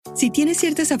Si tienes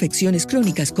ciertas afecciones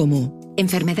crónicas como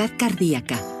enfermedad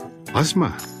cardíaca,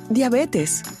 asma,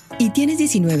 diabetes, y tienes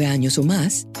 19 años o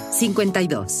más,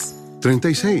 52,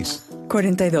 36,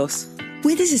 42.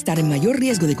 puedes estar en mayor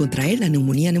riesgo de contraer la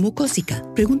neumonía neumocócica.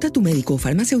 Pregunta a tu médico o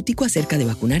farmacéutico acerca de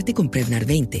vacunarte con Prevnar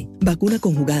 20, vacuna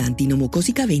conjugada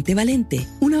antineumocócica 20 valente,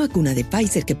 una vacuna de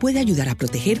Pfizer que puede ayudar a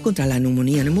proteger contra la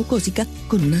neumonía neumocócica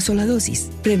con una sola dosis.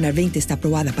 Prevnar 20 está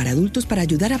aprobada para adultos para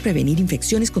ayudar a prevenir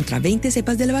infecciones contra 20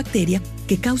 cepas de la bacteria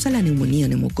que causa la neumonía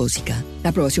neumocócica.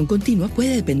 La aprobación continua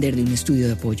puede depender de un estudio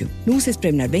de apoyo. No uses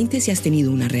Prevnar 20 si has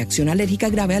tenido una reacción alérgica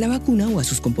grave a la vacuna o a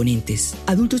sus componentes.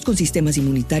 Adultos con sistemas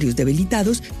inmunitarios debilitados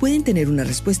pueden tener una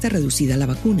respuesta reducida a la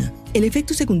vacuna. El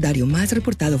efecto secundario más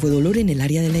reportado fue dolor en el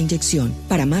área de la inyección.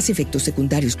 Para más efectos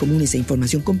secundarios comunes e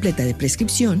información completa de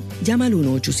prescripción, llama al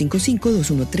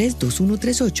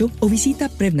 1-855-213-2138 o visita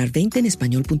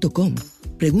Prevnar20enespañol.com.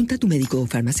 Pregunta a tu médico o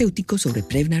farmacéutico sobre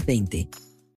Prevnar 20.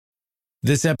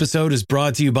 This episode is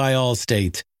brought to you by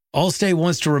Allstate. Allstate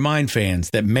wants to remind fans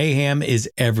that mayhem is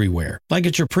everywhere, like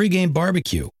at your pregame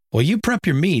barbecue. While you prep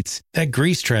your meats, that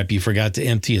grease trap you forgot to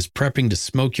empty is prepping to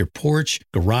smoke your porch,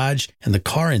 garage, and the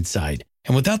car inside.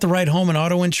 And without the right home and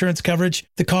auto insurance coverage,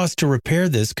 the cost to repair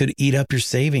this could eat up your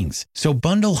savings. So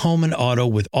bundle home and auto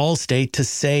with Allstate to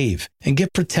save and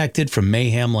get protected from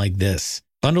mayhem like this.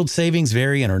 Bundled savings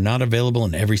vary and are not available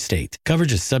in every state.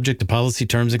 Coverage is subject to policy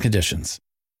terms and conditions.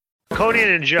 Conan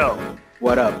and Joe.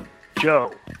 What up?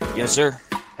 Joe, Yes, sir.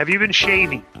 have you been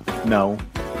shaving? No.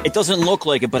 It doesn't look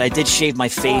like it, but I did shave my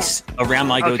face around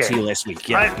my goatee last week.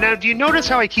 Yeah. Now, do you notice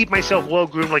how I keep myself well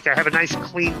groomed? Like I have a nice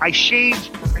clean. I shave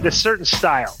in a certain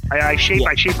style. I shave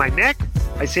my neck.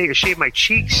 I shave my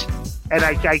cheeks, and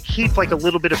I keep like a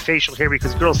little bit of facial hair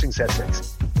because girls think that's sexy.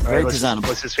 Very presentable.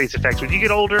 What's his face effects? When you get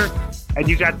older, and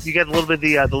you got a little bit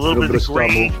of the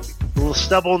gray, a little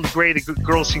stubble and the gray, the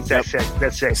girls think that's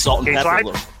sexy. Salt and pepper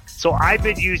look. So I've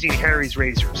been using Harry's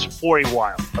razors for a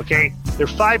while, okay? They're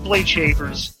 5-blade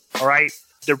shavers, all right?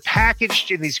 They're packaged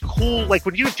in these cool, like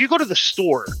if you go to the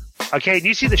store, okay, and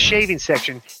you see the shaving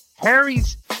section,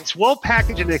 Harry's, it's well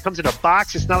packaged and it comes in a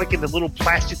box. It's not like in the little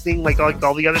plastic thing like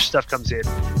all the other stuff comes in.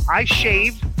 I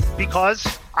shave because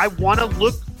I want to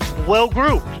look well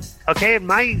groomed, okay? And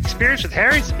my experience with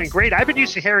Harry's has been great. I've been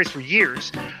using Harry's for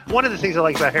years. One of the things I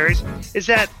like about Harry's is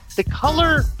that the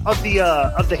color of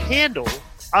the handle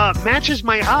matches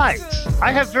my eyes.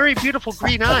 I have very beautiful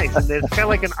green eyes, and they're kind of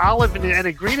like an olive and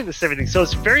a green in this everything. So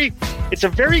it's a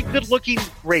very good looking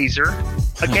razor,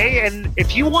 okay? And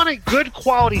if you want a good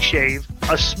quality shave,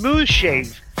 a smooth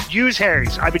shave, use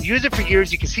Harry's. I've been using it for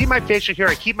years. You can see my facial hair.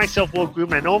 I keep myself well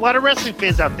groomed. I know a lot of wrestling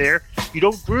fans out there, you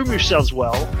don't groom yourselves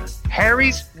well.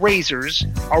 Harry's razors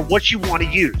are what you want to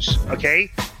use, okay?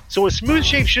 So a smooth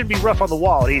shave shouldn't be rough on the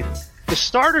wallet either. The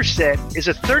starter set is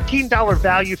a $13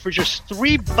 value for just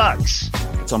 $3.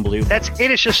 It's unbelievable. That's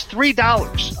it. It's just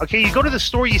 $3. Okay, you go to the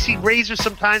store, you see razors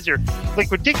sometimes, they're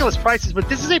like ridiculous prices, but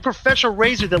this is a professional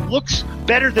razor that looks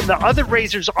better than the other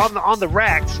razors on the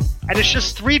racks, and it's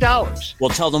just $3. We'll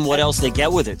tell them what else they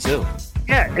get with it, too.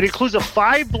 Yeah, it includes a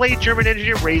 5-blade German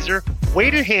engineered razor,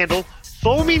 weighted handle,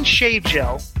 foaming shave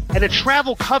gel, and a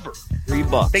travel cover.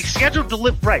 $3. They schedule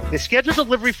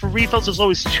delivery for refills as low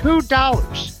as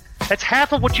 $2. That's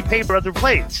half of what you pay for other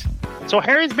blades. So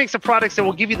Harry's makes the products that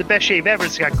will give you the best shave ever.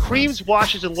 It's got creams,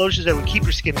 washes, and lotions that will keep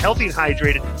your skin healthy and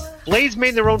hydrated. Blades made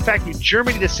in their own factory in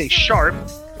Germany that stay sharp.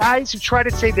 Guys who try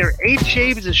to say their 8th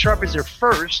shave is as sharp as their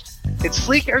first. It's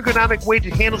sleek, ergonomic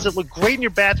weighted handles that look great in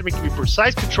your bathroom and give you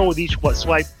precise control with each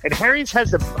swipe. And Harry's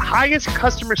has the highest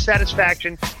customer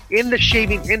satisfaction in the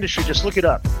shaving industry. Just look it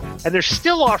up. And they're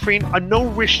still offering a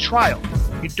no-risk trial.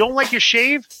 You don't like your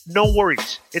shave? No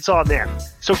worries. It's on there.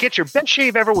 So get your best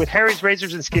shave ever with Harry's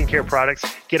razors and skincare products.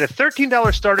 Get a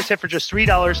 $13 starter set for just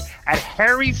 $3 at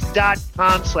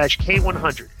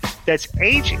harrys.com/K100. That's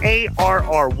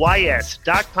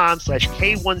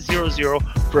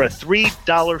HARRYS.com/K100 for a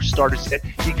 $3 starter set.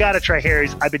 You got to try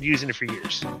Harry's. I've been using it for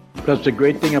years. Plus, the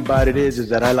great thing about it is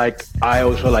that I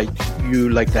also like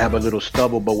to have a little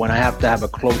stubble, but when I have to have a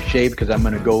close shave because I'm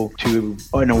going to go to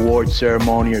an award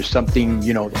ceremony or something,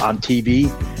 on TV,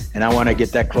 and I want to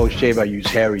get that close shave, I use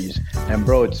Harry's. And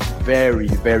bro, it's very,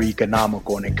 very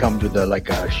economical, and it comes with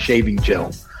a shaving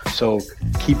gel. So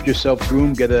keep yourself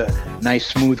groomed, get a nice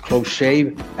smooth close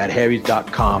shave at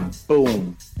harrys.com.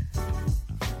 Boom.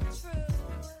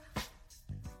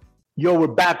 Yo, we're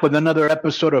back with another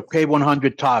episode of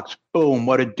K100 Talks. Boom.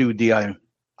 What it do, D.I.? All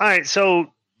right.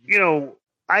 So, the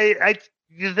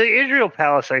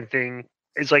Israel-Palestine thing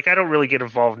is I don't really get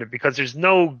involved in it because there's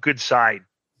no good side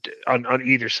on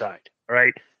either side. All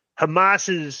right. Hamas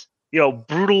is,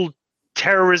 brutal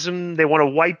terrorism. They want to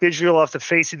wipe Israel off the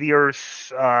face of the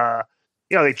earth.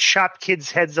 They chop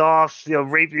kids' heads off.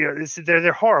 Rape.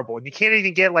 They're horrible, and you can't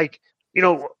even get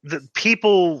the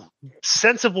people,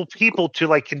 sensible people,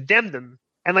 to condemn them.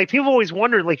 And people always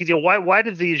wondered, why did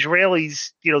the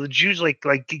Israelis, the Jews,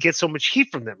 get so much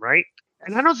heat from them, right?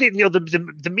 And I don't think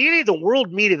the media, the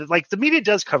world media, the media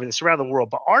does cover this around the world,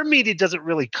 but our media doesn't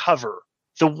really cover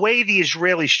the way the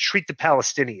Israelis treat the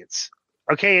Palestinians.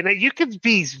 Okay, and you can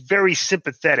be very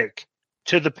sympathetic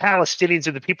to the Palestinians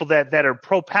and the people that are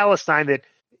pro-Palestine. That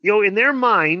in their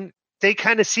mind, they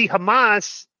kind of see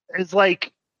Hamas as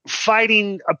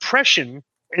fighting oppression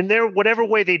in their whatever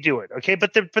way they do it. Okay,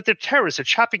 but they're terrorists. They're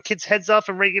chopping kids' heads off,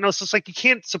 and so it's you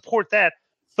can't support that.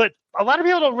 But a lot of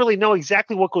people don't really know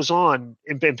exactly what goes on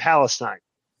in Palestine.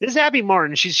 This is Abby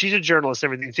Martin. She's a journalist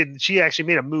and everything. She actually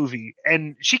made a movie,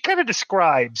 and she kind of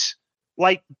describes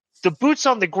the boots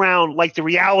on the ground, the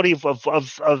reality of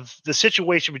the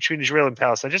situation between Israel and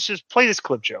Palestine. Just play this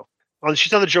clip, Joe.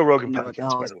 She's on the Joe Rogan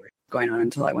podcast, by the way. Going on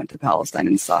until I went to Palestine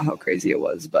and saw how crazy it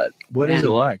was. But what is it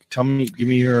like? Give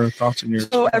me your thoughts and your.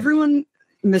 So everyone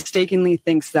mistakenly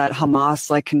thinks that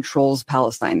Hamas controls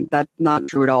Palestine. That's not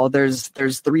true at all. There's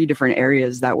 3 different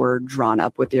areas that were drawn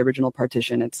up with the original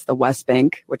partition. It's the West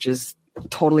Bank, which is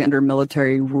totally under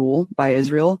military rule by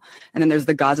Israel, and then there's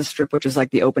the Gaza Strip, which is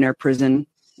the open air prison,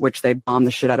 which they bomb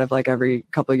the shit out of every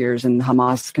couple of years, and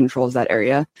Hamas controls that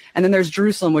area. And then there's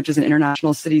Jerusalem, which is an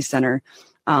international city center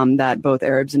that both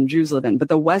Arabs and Jews live in. But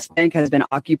the West Bank has been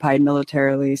occupied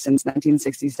militarily since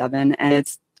 1967, and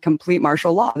it's complete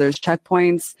martial law. There's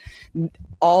checkpoints.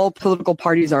 All political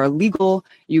parties are illegal.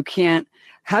 You can't.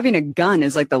 Having a gun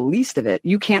is the least of it.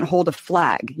 You can't hold a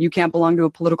flag. You can't belong to a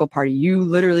political party. You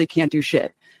literally can't do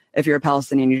shit if you're a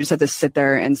Palestinian. You just have to sit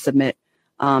there and submit.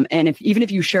 And even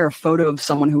if you share a photo of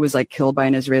someone who was killed by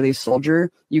an Israeli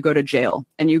soldier, you go to jail,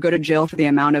 and you go to jail for the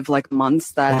amount of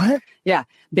months that, what? Yeah,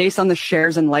 based on the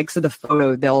shares and likes of the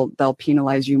photo, they'll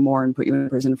penalize you more and put you in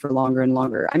prison for longer and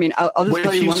longer. I mean, I'll just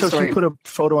tell you one story. If you put a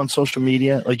photo on social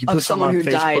media, you put of someone who on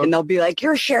Facebook, died, and they'll be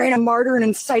you're sharing a martyr and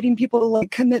inciting people to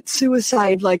commit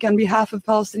suicide, on behalf of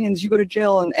Palestinians, you go to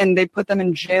jail, and they put them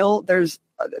in jail. There's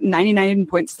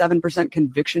 99.7%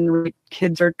 conviction rate.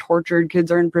 Kids are tortured.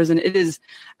 Kids are in prison. It is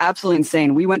absolutely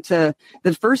insane. We went to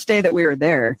the first day that we were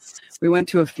there. We went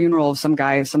to a funeral of some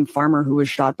farmer who was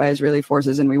shot by Israeli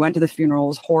forces. And we went to the funeral. It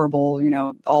was horrible.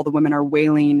 All the women are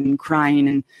wailing and crying.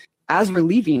 And as we're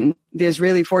leaving, the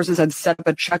Israeli forces had set up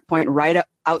a checkpoint right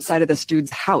outside of this dude's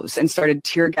house and started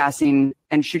tear gassing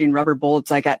and shooting rubber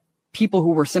bullets at people who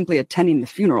were simply attending the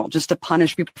funeral, just to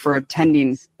punish people for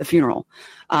attending the funeral.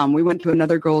 We went to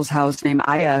another girl's house named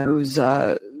Aya,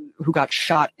 who got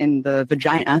shot in the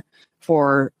vagina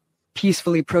for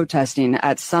peacefully protesting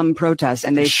at some protest,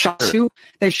 and they shot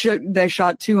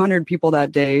 200 people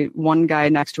that day. One guy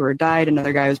next to her died.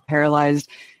 Another guy was paralyzed.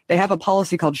 They have a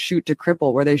policy called shoot to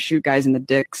cripple, where they shoot guys in the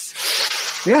dicks.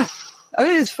 Yeah. It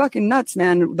is fucking nuts,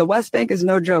 man. The West Bank is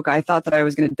no joke. I thought that I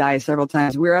was going to die several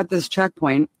times. We were at this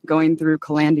checkpoint going through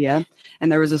Calandia,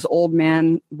 and there was this old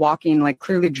man walking,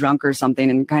 clearly drunk or something,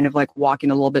 and kind of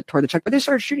walking a little bit toward the checkpoint. They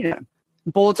started shooting at him.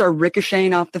 Bullets are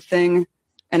ricocheting off the thing.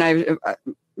 And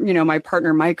my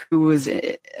partner, Mike, who was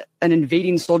an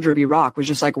invading soldier of Iraq, was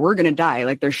just we're going to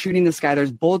die. They're shooting this guy.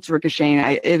 There's bullets ricocheting.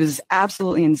 It was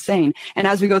absolutely insane. And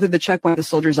as we go through the checkpoint, the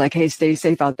soldier's hey, stay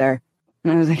safe out there.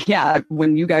 And I was yeah,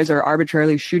 when you guys are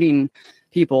arbitrarily shooting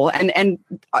people. And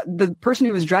the person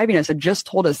who was driving us had just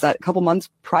told us that a couple months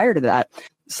prior to that,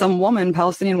 some woman,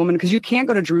 Palestinian woman, because you can't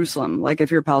go to Jerusalem.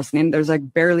 If you're Palestinian, there's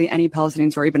barely any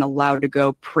Palestinians who are even allowed to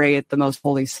go pray at the most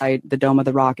holy site, the Dome of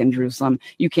the Rock in Jerusalem.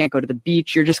 You can't go to the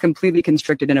beach. You're just completely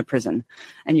constricted in a prison,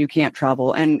 and you can't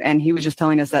travel. And he was just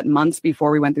telling us that months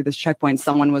before we went through this checkpoint,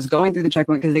 someone was going through the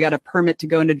checkpoint because they got a permit to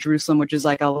go into Jerusalem, which is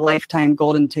a lifetime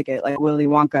golden ticket, like Willy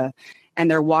Wonka. And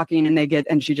they're walking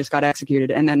and she just got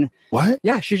executed. And then what?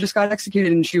 Yeah, she just got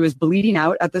executed, and she was bleeding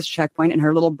out at this checkpoint, and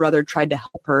her little brother tried to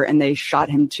help her, and they shot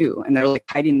him too. And they're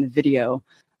hiding the video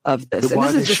of this. And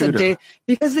this is just a day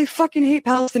because they fucking hate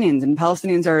Palestinians, and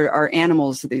Palestinians are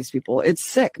animals to these people. It's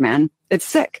sick, man. It's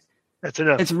sick. That's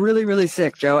enough. It's really, really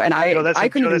sick, Joe. And I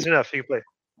couldn't. That's enough. You can play.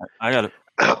 I got it.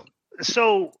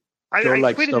 So I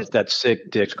stuff that's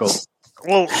sick, Dicks. Go.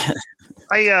 Well,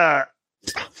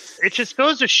 it just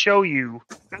goes to show you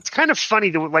that's kind of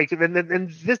funny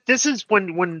and this is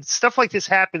when stuff like this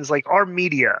happens. Our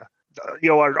media,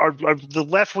 our the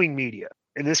left-wing media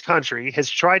in this country has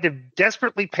tried to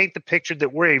desperately paint the picture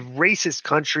that we're a racist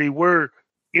country. We're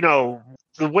the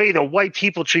way the white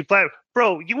people treat black.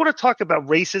 Bro, you want to talk about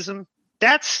racism?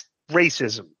 That's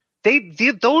racism.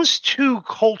 those two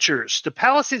cultures, the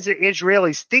Palestinians and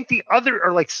Israelis, think the other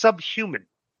are like subhuman,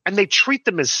 and they treat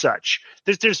them as such.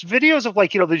 There's videos of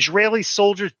like, the Israeli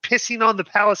soldiers pissing on the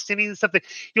Palestinians and stuff. That,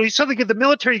 you saw the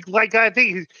military guy, I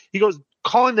think he goes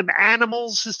calling them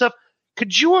animals and stuff.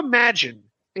 Could you imagine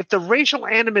if the racial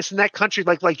animus in that country,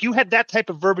 like you had that type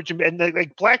of verbiage, and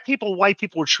like black people and white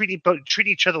people were treating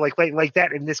each other like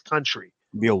that in this country?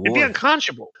 It'd be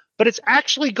unconscionable. But it's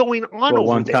actually going on over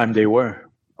one there. time they were.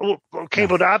 Okay,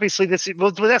 but obviously that's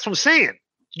what I'm saying.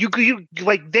 You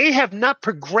like they have not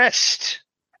progressed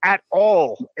at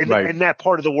all in that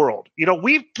part of the world.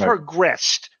 We've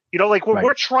progressed.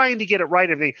 We're trying to get it right,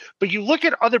 everything. But you look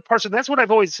at other parts, and that's what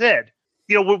I've always said.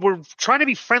 We're trying to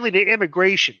be friendly to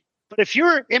immigration. But if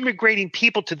you're immigrating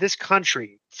people to this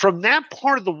country from that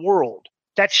part of the world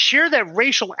that share that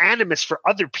racial animus for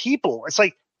other people, it's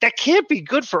like that can't be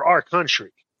good for our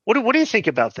country. What do you think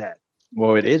about that?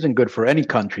 Well, it isn't good for any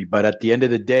country, but at the end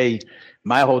of the day,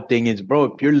 my whole thing is, bro,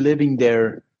 if you're living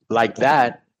there like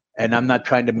that, and I'm not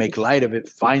trying to make light of it,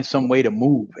 find some way to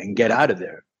move and get out of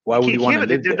there. Why would you want to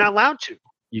live there? They're not allowed to.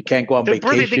 You can't go on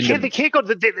vacation. They can't go.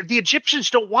 The Egyptians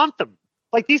don't want them.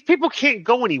 Like, these people can't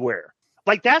go anywhere.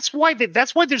 Like, that's why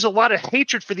there's a lot of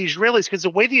hatred for the Israelis, because the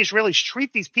way the Israelis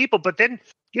treat these people. But then,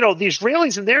 the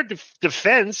Israelis in their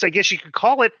defense, I guess you could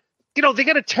call it, they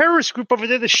got a terrorist group over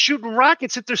there that's shooting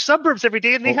rockets at their suburbs every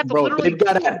day, and they have to literally they've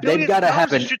got to have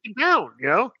shoot them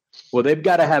down. Well, they've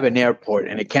got to have an airport,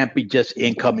 and it can't be just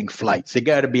incoming flights. They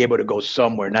got to be able to go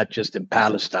somewhere, not just in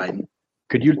Palestine.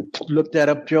 Could you look that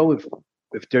up, Joe?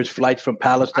 If there's flights from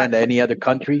Palestine to any other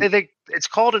country, it's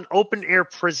called an open air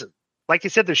prison. Like I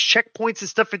said, there's checkpoints and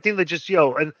stuff and things that just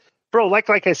and bro, like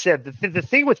I said, the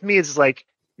thing with me is like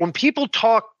when people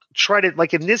try to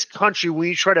like in this country,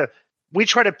 we try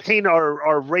to paint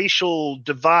our racial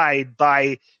divide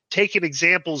by taking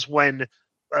examples when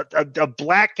a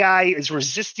black guy is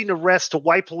resisting arrest to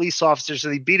white police officers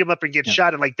and they beat him up and get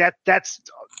shot, and like that's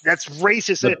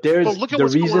racist. But look at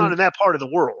what's going on in that part of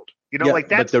the world. Like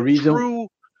that's the reason. Go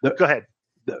ahead.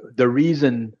 The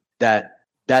reason that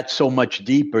that's so much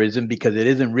deeper isn't because it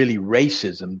isn't really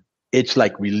racism. It's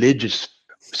like religious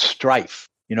strife.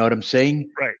 You know what I'm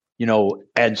saying? Right.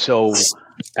 And so,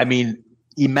 I mean,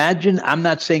 imagine, I'm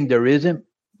not saying there isn't,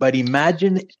 but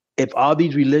imagine if all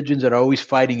these religions that are always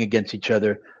fighting against each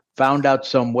other found out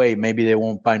some way, maybe they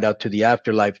won't find out to the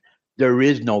afterlife, there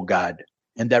is no God.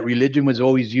 And that religion was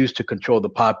always used to control the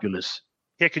populace.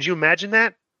 Yeah, could you imagine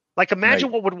that? Like,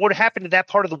 imagine what would happen to that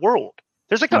part of the world.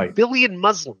 There's like a billion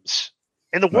Muslims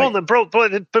in the world, and bro,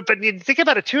 but you think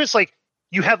about it too. It's like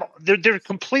you have they're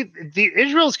complete.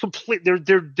 Israel is complete.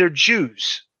 They're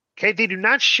Jews. Okay, they do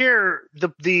not share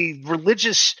the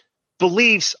religious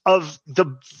beliefs of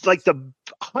the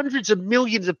hundreds of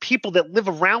millions of people that live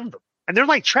around them, and they're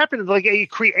like trapped in like it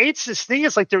creates this thing.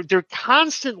 It's like they're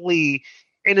constantly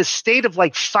in a state of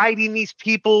like fighting these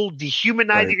people,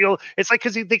 dehumanizing. It's like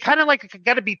because they kind of like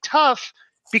got to be tough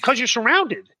because you're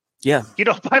surrounded. Yeah.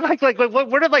 By what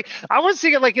I was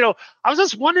thinking I was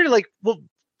just wondering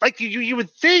you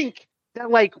would think that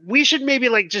like we should maybe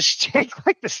like just take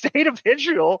like the state of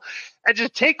Israel and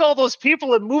just take all those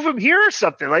people and move them here or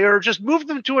something, or just move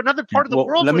them to another part of the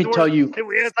world. Let me tell you,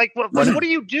 like what do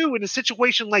you do in a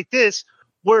situation like this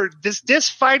where this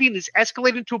fighting is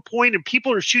escalating to a point and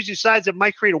people are choosing sides that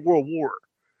might create a world war?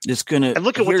 And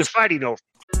look at what they're fighting over.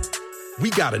 We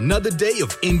got another day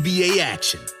of NBA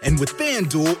action. And with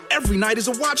FanDuel, every night is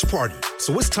a watch party.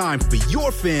 So it's time for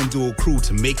your FanDuel crew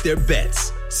to make their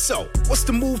bets. So, what's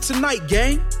the move tonight,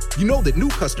 gang? You know that new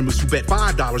customers who bet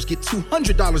 $5 get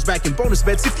 $200 back in bonus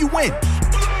bets if you win.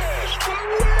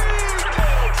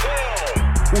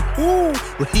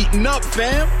 We're heating up,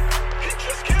 fam.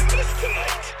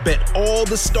 Bet all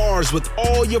the stars with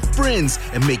all your friends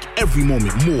and make every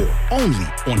moment more only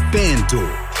on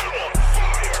FanDuel.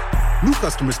 New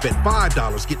customers bet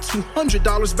 $5, get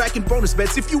 $200 back in bonus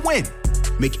bets if you win.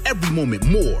 Make every moment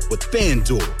more with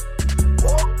FanDuel.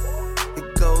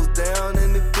 It goes down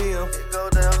in the field.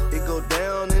 It go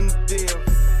down in the field.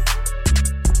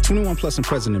 21 plus and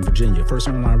present in Virginia. First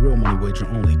online real money wager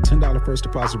only. $10 first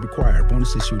deposit required.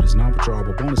 Bonus issued is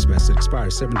non-withdrawable bonus bets that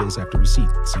expires 7 days after receipt.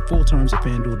 See full terms at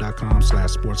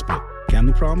FanDuel.com/sportsbook.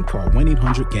 Gambling problem? Call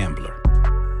 1-800-GAMBLER.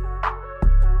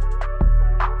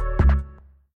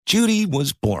 Judy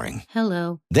was boring.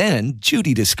 Hello. Then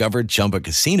Judy discovered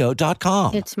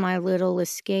ChumbaCasino.com. It's my little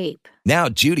escape. Now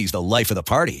Judy's the life of the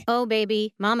party. Oh,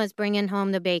 baby, mama's bringing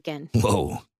home the bacon.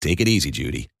 Whoa, take it easy,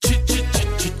 Judy.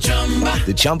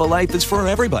 The Chumba life is for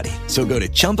everybody. So go to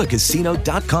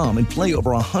ChumbaCasino.com and play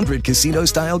over 100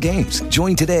 casino-style games.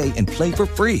 Join today and play for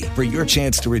free for your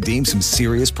chance to redeem some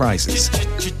serious prizes.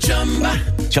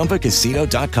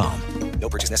 ChumbaCasino.com. No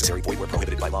purchase necessary. Void where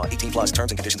prohibited by law. 18 plus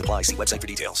terms and conditions apply. See website for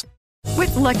details.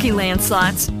 With Lucky Land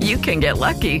Slots, you can get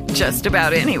lucky just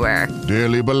about anywhere.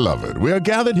 Dearly beloved, we are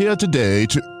gathered here today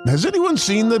to... Has anyone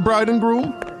seen the bride and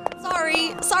groom?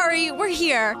 Sorry, we're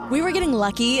here. We were getting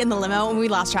lucky in the limo and we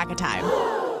lost track of time.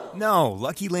 No,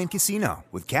 Lucky Land Casino,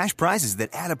 with cash prizes that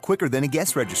add up quicker than a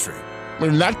guest registry.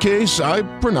 In that case, I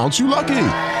pronounce you lucky.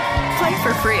 Play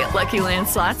for free at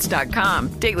LuckyLandSlots.com.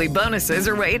 Daily bonuses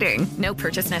are waiting. No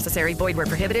purchase necessary. Void where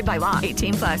prohibited by law.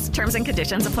 18 plus. Terms and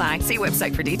conditions apply. See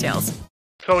website for details.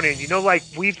 Conan, like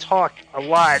we've talked a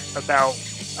lot about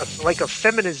a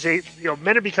feminization.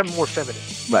 Men are becoming more feminine.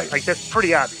 Right. Like that's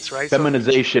pretty obvious, right?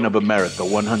 Feminization of America,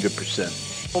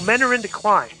 100%. Well, men are in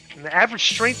decline. And the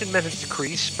average strength in men has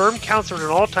decreased. Sperm counts are at an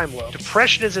all-time low.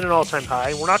 Depression is at an all-time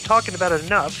high. We're not talking about it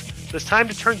enough. But it's time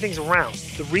to turn things around.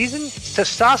 The reason?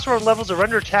 Testosterone levels are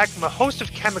under attack from a host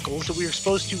of chemicals that we are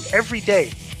exposed to every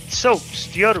day. Soaps,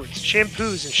 deodorants,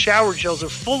 shampoos, and shower gels are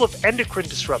full of endocrine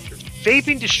disruptors.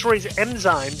 Vaping destroys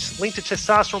enzymes linked to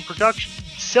testosterone production.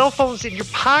 Cell phones in your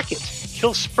pocket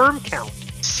kill sperm count.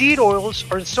 Seed oils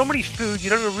are in so many foods you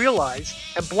don't even realize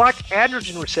and block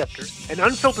androgen receptors. And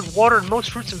unfiltered water in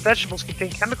most fruits and vegetables contain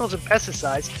chemicals and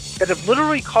pesticides that have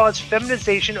literally caused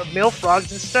feminization of male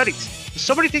frogs in studies. There's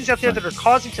so many things out there that are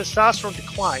causing testosterone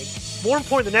decline. More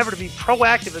important than ever to be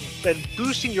proactive and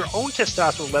boosting your own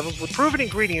testosterone levels with proven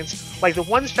ingredients like the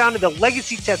ones found in the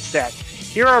Legacy Test Stack.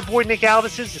 Here are our boy Nick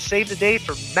Alvis's to save the day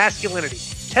for masculinity.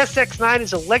 Test X9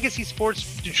 is a Legacy Sports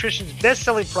Nutrition's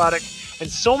best-selling product, and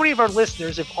so many of our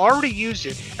listeners have already used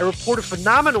it and reported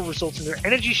phenomenal results in their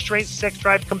energy, strength, sex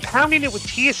drive. Compounding it with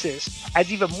T-Assist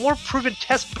adds even more proven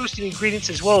test-boosting ingredients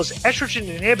as well as estrogen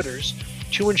inhibitors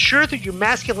to ensure that your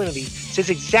masculinity stays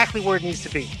exactly where it needs to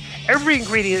be. Every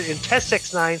ingredient in Test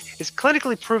X9 is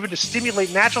clinically proven to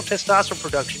stimulate natural testosterone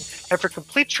production, and for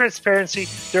complete transparency,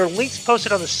 there are links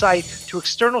posted on the site to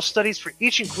external studies for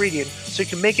each ingredient so you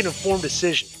can make an informed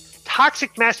decision.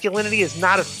 Toxic masculinity is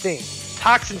not a thing.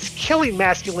 Toxins killing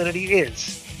masculinity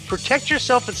is. Protect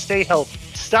yourself and stay healthy.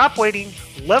 Stop waiting.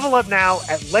 Level up now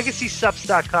at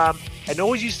LegacySups.com and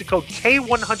always use the code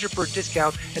K100 for a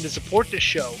discount and to support this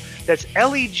show. That's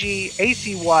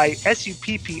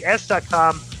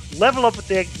LEGACYSUPPS.com. Level up with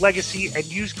the Legacy and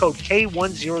use code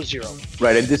K100.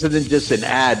 Right, and this isn't just an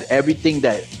ad. Everything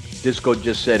that Disco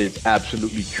just said is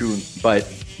absolutely true. But,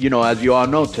 as you all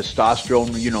know,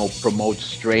 testosterone, promotes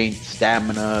strength,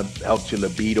 stamina, helps your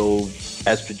libido.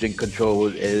 Estrogen control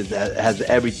has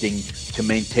everything to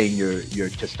maintain your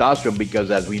testosterone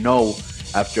because, as we know,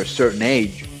 after a certain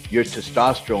age, your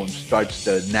testosterone starts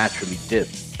to naturally dip.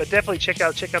 But definitely check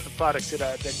out the products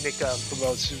that Nick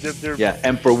promotes. Yeah,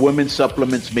 and for women's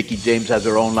supplements, Mickey James has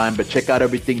her own line, but check out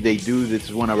everything they do. This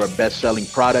is one of our best-selling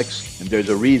products, and there's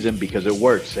a reason because it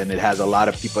works, and it has a lot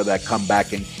of people that come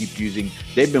back and keep using.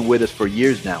 They've been with us for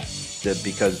years now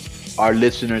because our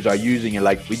listeners are using it.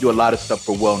 Like, we do a lot of stuff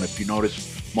for wellness. If you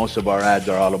notice, most of our ads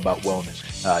are all about wellness,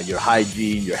 your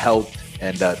hygiene, your health,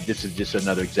 and this is just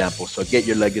another example. So get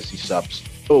your Legacy Subs.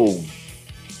 Boom.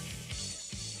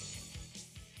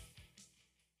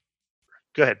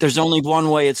 Go ahead. There's only one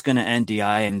way it's going to end, DI,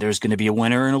 and there's going to be a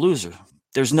winner and a loser.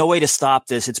 There's no way to stop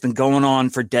this. It's been going on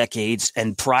for decades,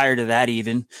 and prior to that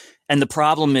even. And the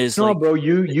problem is, no, bro,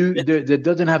 there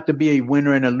doesn't have to be a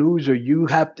winner and a loser. You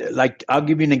have to, I'll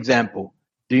give you an example.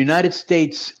 The United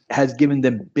States has given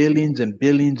them billions and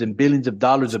billions and billions of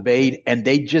dollars of aid, and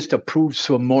they just approved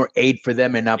some more aid for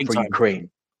them and not for Ukraine.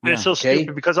 And it's so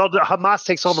stupid because Hamas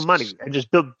takes all the money and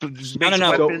just makes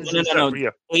weapons. No.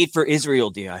 Aid for Israel,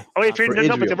 DI. Oh, but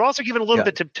they're also giving a little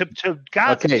bit to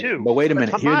Gaza too. But wait a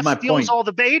minute. Here's my point. Hamas steals all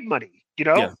the aid money.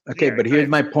 Yeah. Okay, but here's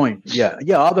my point. Yeah.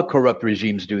 All the corrupt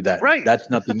regimes do that. Right. That's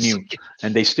nothing new,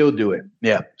 and they still do it.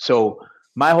 Yeah. So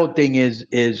my whole thing is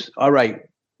all right.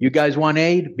 You guys want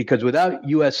aid? Because without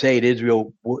U.S. aid,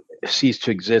 Israel will cease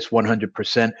to exist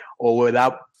 100%, or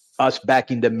without us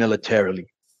backing them militarily.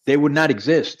 They would not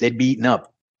exist. They'd be eaten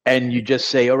up. And you just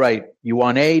say, all right, you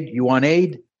want aid? You want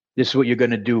aid? This is what you're going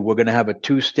to do. We're going to have a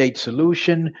 2-state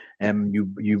solution, and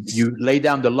you lay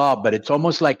down the law. But it's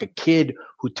almost like a kid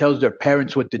who tells their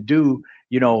parents what to do.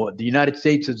 The United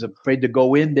States is afraid to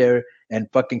go in there and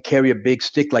fucking carry a big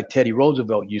stick like Teddy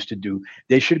Roosevelt used to do.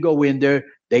 They should go in there.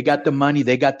 They got the money,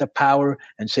 they got the power,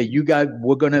 and say, you guys,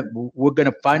 we're gonna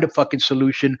find a fucking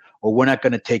solution, or we're not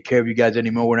gonna take care of you guys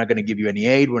anymore. We're not gonna give you any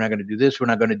aid. We're not gonna do this. We're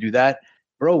not gonna do that,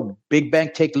 bro. Big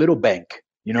bank take little bank.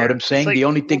 You know what I'm saying? like, the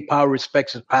only thing power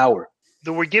respects is power.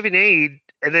 That we're giving aid,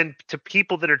 and then to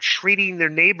people that are treating their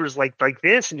neighbors like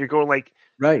this, and you're going like,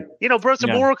 right? Bro, it's a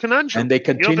moral conundrum, and they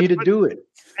continue to do it.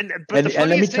 And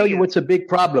let me tell you what's a big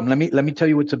problem. Let me tell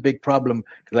you what's a big problem.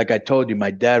 Like I told you,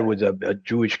 my dad was a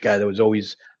Jewish guy that was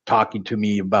always talking to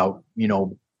me about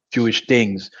Jewish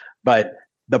things. But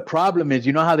the problem is,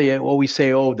 you know how they always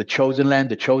say, "Oh, the chosen land,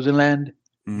 the chosen land."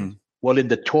 Mm-hmm. Well, in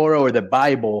the Torah or the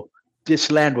Bible, this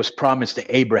land was promised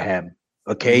to Abraham.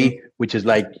 Okay, which is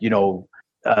like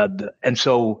and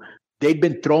so they'd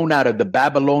been thrown out of the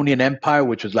Babylonian Empire,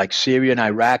 which was like Syria and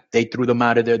Iraq. They threw them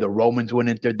out of there. The Romans went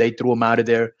in there. They threw them out of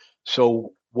there.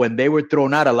 So when they were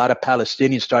thrown out, a lot of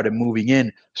Palestinians started moving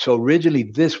in. So originally,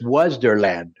 this was their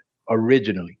land.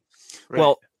 Originally. Right.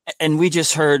 Well, and we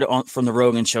just heard from the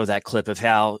Rogan show that clip of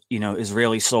how,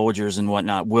 Israeli soldiers and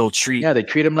whatnot will treat. Yeah, they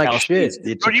treat them like shit.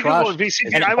 It's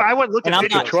atrocious. I went looking at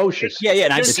it's atrocious. Yeah,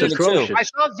 and I've seen it too. I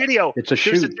saw a video. It's a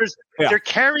shoot. They're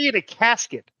carrying a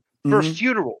casket for a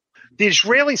funeral. The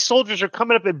Israeli soldiers are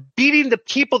coming up and beating the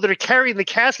people that are carrying the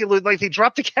casket, like they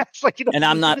dropped the casket. And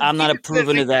I'm not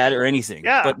approving of that or anything.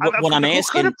 Yeah, but what I'm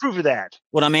asking, who could approve of that?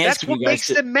 What I'm asking, that's what you guys makes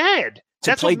them mad.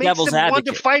 That's play what makes devil's them want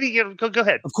advocate. to fight. Go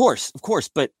ahead. Of course,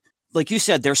 but like you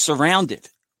said, they're surrounded.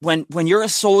 When you're a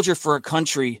soldier for a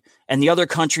country and the other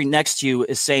country next to you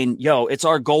is saying, "Yo, it's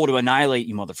our goal to annihilate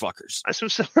you, motherfuckers."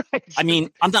 That's so right. I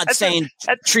mean, I'm not saying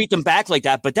treat them back like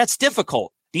that, but that's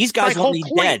difficult. These guys won't be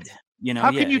dead.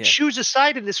 How can you choose a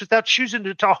side in this without choosing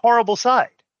to a horrible side?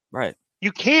 Right.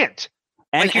 You can't.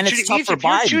 And it's tough for if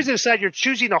Biden. You're choosing a side, you're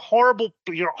choosing a horrible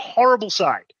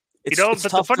side. It's but tough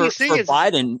the funniest thing is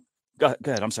Biden. Go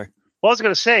ahead. I'm sorry. Well, I was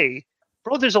going to say,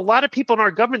 bro, there's a lot of people in our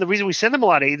government. The reason we send them a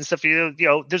lot of aid and stuff,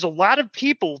 there's a lot of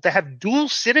people that have dual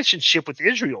citizenship with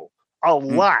Israel. A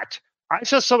lot. I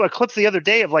saw a clip the other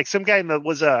day of like some guy that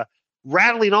was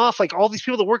rattling off like all these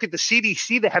people that work at the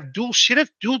CDC that have dual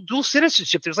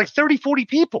citizenship. There's like 30, 40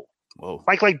 people. Whoa.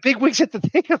 Like big wigs at the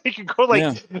thing. They can go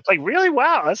like really?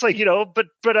 Wow. That's like, but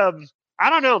I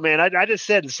don't know, man. I just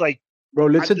said, it's like, bro,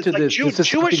 listen to this.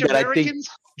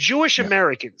 Jewish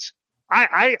Americans.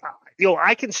 I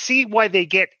can see why they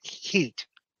get heat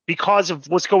because of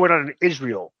what's going on in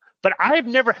Israel, but I've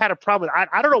never had a problem with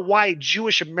I don't know why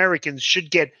Jewish Americans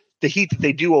should get the heat that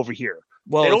they do over here.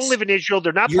 Well, they don't live in Israel.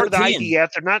 They're not part of the IDF.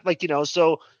 They're not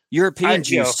so European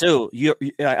Jews too.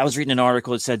 I was reading an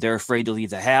article that said they're afraid to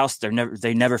leave the house.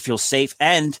 They never feel safe.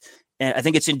 And I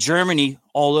think it's in Germany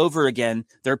all over again.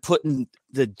 They're putting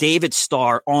the David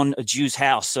star on a Jew's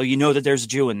house. So you know that there's a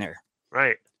Jew in there.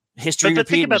 Right. History but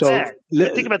think about that.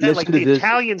 Think about that. Like the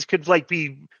Italians could like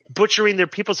be butchering their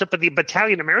people, but the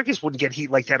Italian Americans wouldn't get heat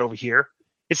like that over here.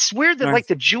 It's weird that like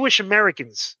the Jewish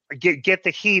Americans get the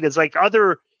heat as like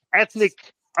other ethnic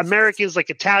Americans, like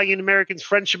Italian Americans,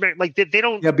 French Americans, like they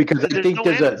don't. Yeah, because I think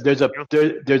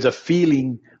there's a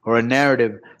feeling or a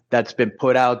narrative that's been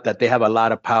put out that they have a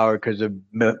lot of power because of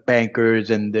bankers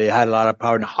and they had a lot of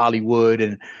power in Hollywood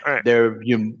and they're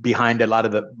behind a lot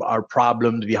of our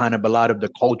problems, behind a lot of the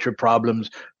culture problems,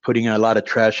 putting in a lot of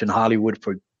trash in Hollywood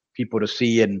for people to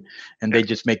see and they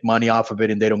just make money off of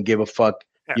it and they don't give a fuck.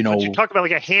 But you talk about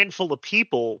like a handful of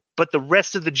people, but the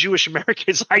rest of the Jewish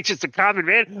Americans, like just a common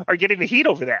man, are getting the heat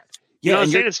over that. You know what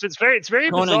I'm saying? It's very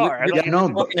bizarre. You're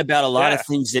talking about a lot of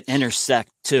things that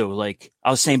intersect too. Like I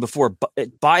was saying before,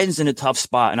 Biden's in a tough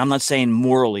spot, and I'm not saying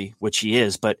morally, which he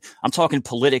is, but I'm talking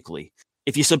politically.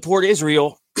 If you support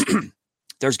Israel,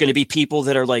 there's going to be people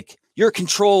that are like, you're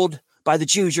controlled by the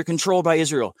Jews, you're controlled by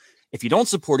Israel. If you don't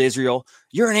support Israel,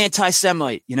 you're an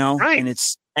anti-Semite,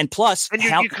 Right. And plus,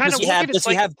 does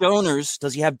he have donors?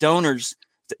 Does he have donors,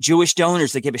 Jewish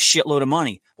donors that give a shitload of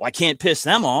money? Well, I can't piss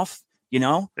them off,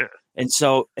 Yeah. And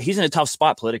so he's in a tough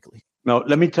spot politically. No,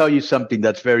 let me tell you something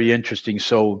that's very interesting.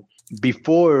 So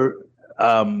before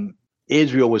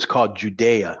Israel was called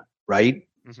Judea, right?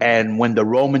 Mm-hmm. And when the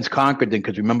Romans conquered them,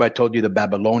 because remember I told you the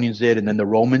Babylonians did, and then the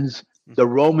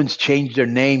Romans changed their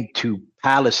name to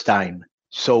Palestine.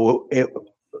 So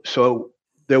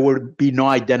there would be no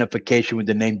identification with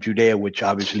the name Judea, which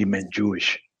obviously meant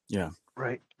Jewish. Yeah.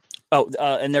 Right. Oh,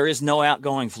 and there is no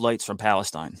outgoing flights from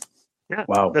Palestine. Yeah.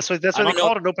 Wow. That's why they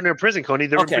call it an open air prison, Coney.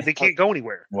 They can't go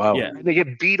anywhere. Wow. Yeah. They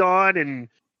get beat on and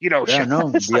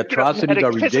the atrocities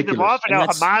are ridiculous. And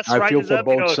Hamas I feel for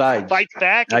both sides. Fights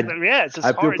back. I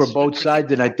feel for both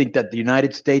sides, and I think that the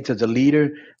United States as a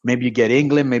leader, maybe you get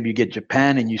England, maybe you get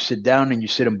Japan, and you sit down and you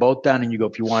sit them both down and you go,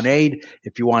 if you want aid,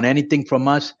 if you want anything from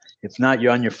us, if not,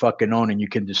 you're on your fucking own and you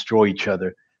can destroy each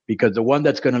other. Because the one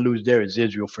that's going to lose there is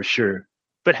Israel for sure.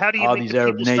 But how do you make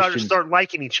the people start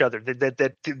liking each other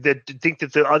that think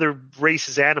that the other race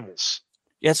is animals?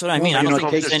 That's what I mean. I don't think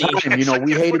it takes there's any. time. You know,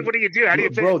 we hated. What do you do? How do you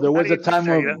Bro, there was a time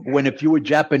when if you were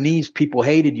Japanese, people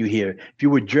hated you here. If you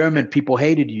were German, people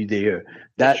hated you there.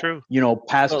 That true.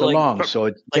 Passed along. So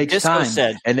it takes Disco time.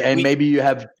 said, and maybe you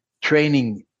have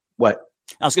training. What?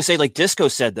 I was going to say, like Disco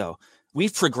said, though,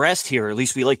 we've progressed here. At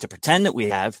least we like to pretend that we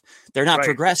have. They're not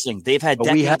progressing. They've had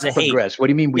decades we have of progressed. hate. What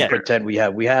do you mean we pretend we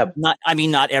have? We have. Not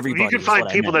everybody. You can find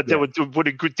people that would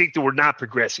think that we're not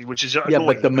progressing, which is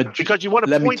but because you want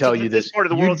to let me point tell to you this part of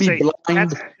the world and say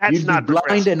that's you'd not be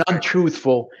blind and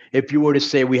untruthful if you were to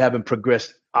say we haven't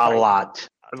progressed a lot.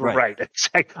 Right.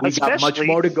 Exactly. We got much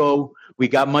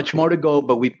more to go.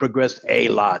 But we've progressed a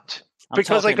lot.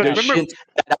 Because remember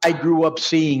that I grew up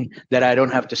seeing that I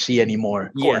don't have to see anymore.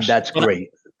 And that's great.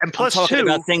 And plus, I'm talking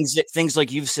about things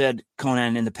like you've said,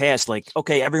 Conan, in the past. Like,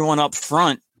 okay, everyone up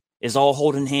front is all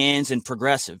holding hands and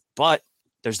progressive, but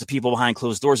there's the people behind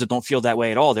closed doors that don't feel that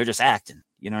way at all. They're just acting.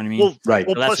 You know what I mean? Well, right.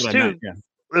 Well, plus too,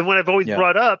 and when I've always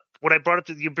brought up,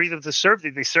 you bring up the survey,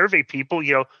 they survey people.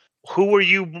 Who are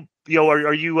you?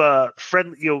 Are you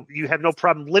friendly? You have no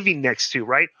problem living next to,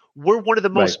 right? We're one of the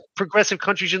most progressive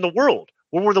countries in the world.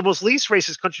 We're one of the most least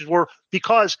racist countries.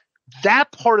 Because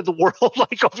that part of the world,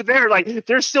 like over there, like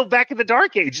they're still back in the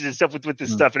dark ages and stuff with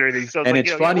this stuff and everything. So and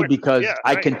it's funny because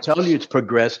I can tell you it's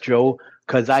progressed, Joe,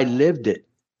 because I lived it.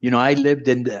 I lived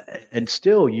and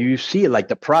still you see it like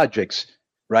the projects,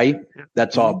 right?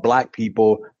 That's all black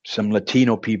people, some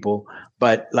Latino people,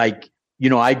 but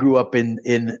I grew up in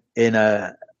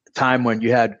a time when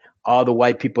you had all the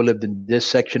white people lived in this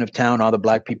section of town, all the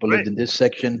black people lived in this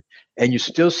section, and you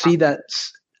still see that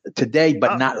today,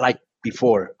 but not like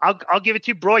before. I'll give it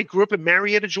to you, bro. I grew up in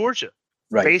Marietta, Georgia.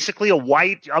 Right. Basically, a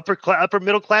white upper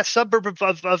middle class suburb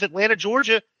of Atlanta,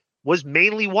 Georgia, was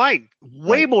mainly white.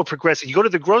 Way more progressive. You go to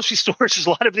the grocery stores. There's a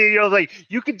lot of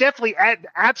you can definitely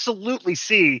absolutely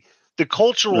see the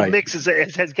cultural mix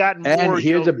has gotten more. And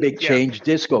here's a big change,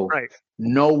 Disco. Right.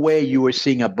 No way you were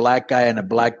seeing a black guy and a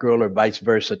black girl or vice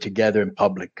versa together in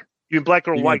public. You mean black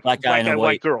girl, white black guy and a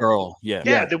white girl.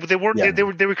 Yeah. They weren't. Yeah. They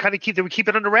were kind of keep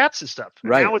it under wraps and stuff.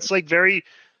 And now it's like very.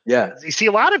 Yeah. You see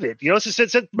a lot of it.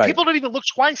 People don't even look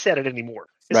twice at it anymore.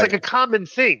 It's like a common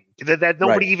thing that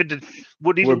nobody even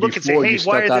would even look and say, "Hey,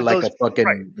 why are those?"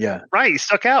 Right, you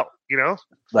stuck out.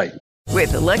 Right.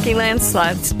 With the Lucky Land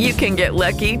Slots, you can get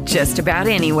lucky just about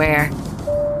anywhere.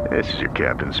 This is your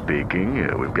captain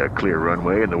speaking. We've got clear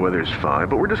runway and the weather's fine,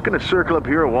 but we're just going to circle up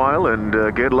here a while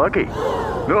and get lucky.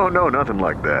 No, nothing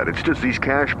like that. It's just these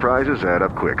cash prizes add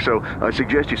up quick. So I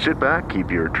suggest you sit back,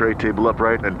 keep your tray table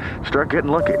upright, and start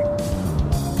getting lucky.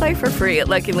 Play for free at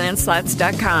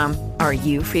LuckyLandSlots.com. Are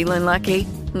you feeling lucky?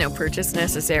 No purchase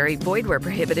necessary. Void where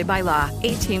prohibited by law.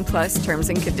 18+ terms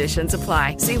and conditions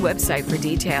apply. See website for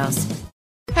details.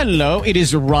 Hello, it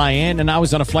is Ryan, and I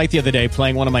was on a flight the other day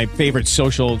playing one of my favorite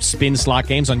social spin slot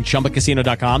games on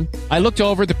ChumbaCasino.com. I looked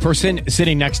over at the person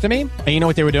sitting next to me, and you know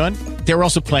what they were doing? They were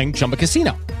also playing Chumba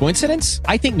Casino. Coincidence?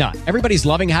 I think not. Everybody's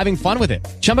loving having fun with it.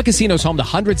 Chumba Casino is home to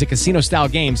hundreds of casino-style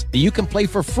games that you can play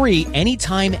for free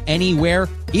anytime, anywhere,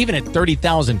 even at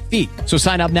 30,000 feet. So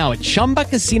sign up now at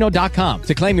ChumbaCasino.com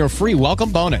to claim your free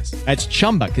welcome bonus. That's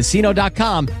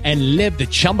ChumbaCasino.com and live the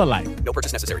Chumba life. No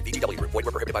purchase necessary. VGW. Void where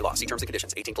prohibited by law. See terms and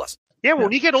conditions. 18+. Yeah,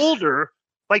 when you get older,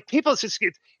 like people,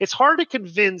 it's hard to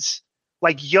convince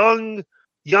like young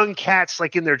cats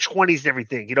like in their 20s and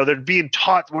everything. They're being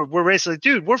taught. We're basically,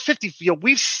 dude, we're 50.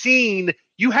 We've seen.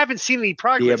 You haven't seen any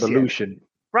progress. The evolution, yet.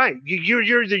 Right?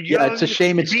 You're the young. Yeah, it's a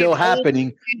shame it's still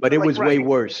happening, but it was way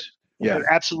worse. Yeah,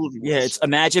 absolutely. Yeah,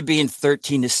 imagine being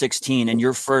 13 to 16 and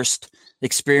your first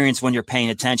experience when you're paying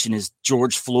attention is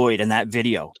George Floyd and that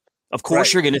video. Of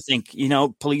course, you're going to think,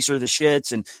 police are the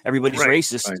shits and everybody's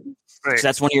racist. Right. So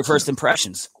that's one of your first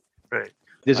impressions. Right.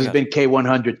 This has been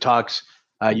K100 Talks.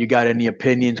 You got any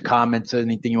opinions, comments,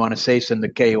 anything you want to say, send the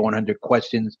K100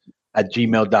 questions at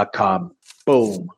gmail.com. Boom.